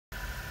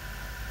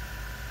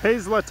Hey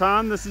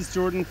Zlatan, this is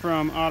Jordan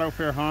from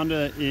AutoFair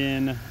Honda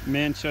in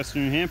Manchester,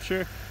 New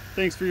Hampshire.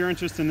 Thanks for your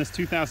interest in this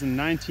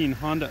 2019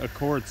 Honda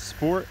Accord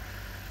Sport.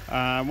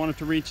 I wanted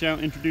to reach out,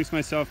 introduce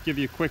myself, give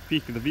you a quick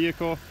peek of the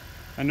vehicle.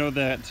 I know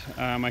that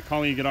my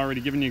colleague had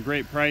already given you a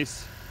great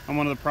price. I'm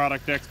one of the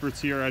product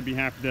experts here. I'd be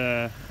happy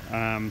to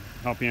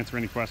help answer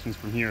any questions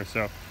from here.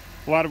 So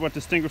a lot of what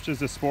distinguishes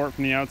the Sport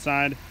from the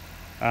outside,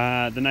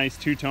 the nice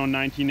two-tone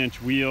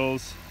 19-inch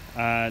wheels,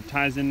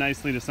 ties in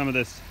nicely to some of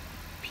this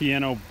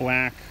piano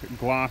black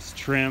gloss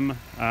trim,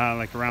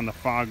 like around the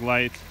fog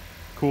lights,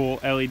 cool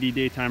LED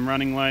daytime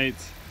running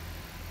lights.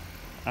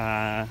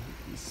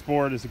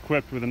 Sport is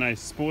equipped with a nice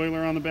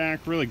spoiler on the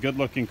back. Really good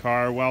looking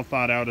car, well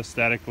thought out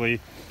aesthetically.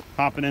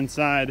 Hopping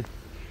inside,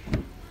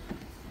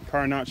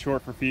 car not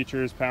short for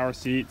features, power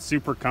seat,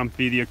 super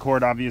comfy. The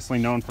Accord obviously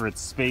known for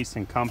its space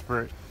and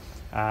comfort.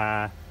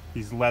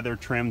 These leather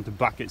trimmed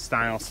bucket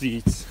style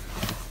seats,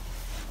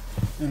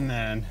 and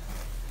then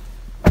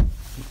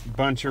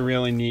bunch of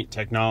really neat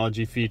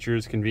technology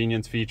features,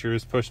 convenience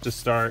features, push to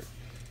start,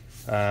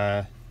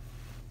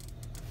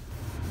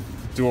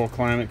 dual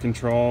climate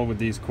control with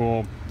these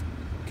cool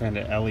kind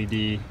of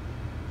LED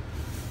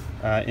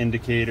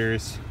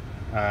indicators,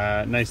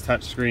 nice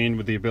touch screen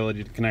with the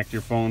ability to connect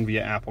your phone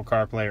via Apple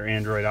CarPlay or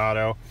Android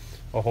Auto,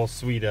 a whole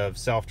suite of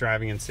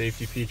self-driving and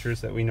safety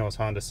features that we know as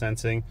Honda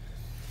Sensing.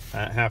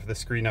 Half of the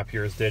screen up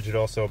here is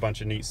digital, so a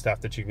bunch of neat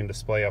stuff that you can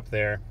display up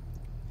there.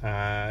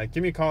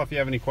 Give me a call if you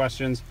have any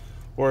questions,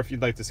 or if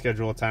you'd like to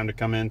schedule a time to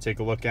come in, take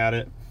a look at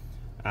it.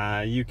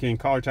 You can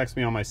call or text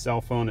me on my cell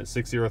phone at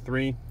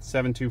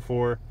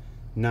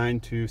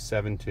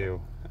 603-724-9272.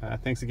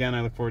 Thanks again.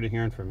 I look forward to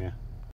hearing from you.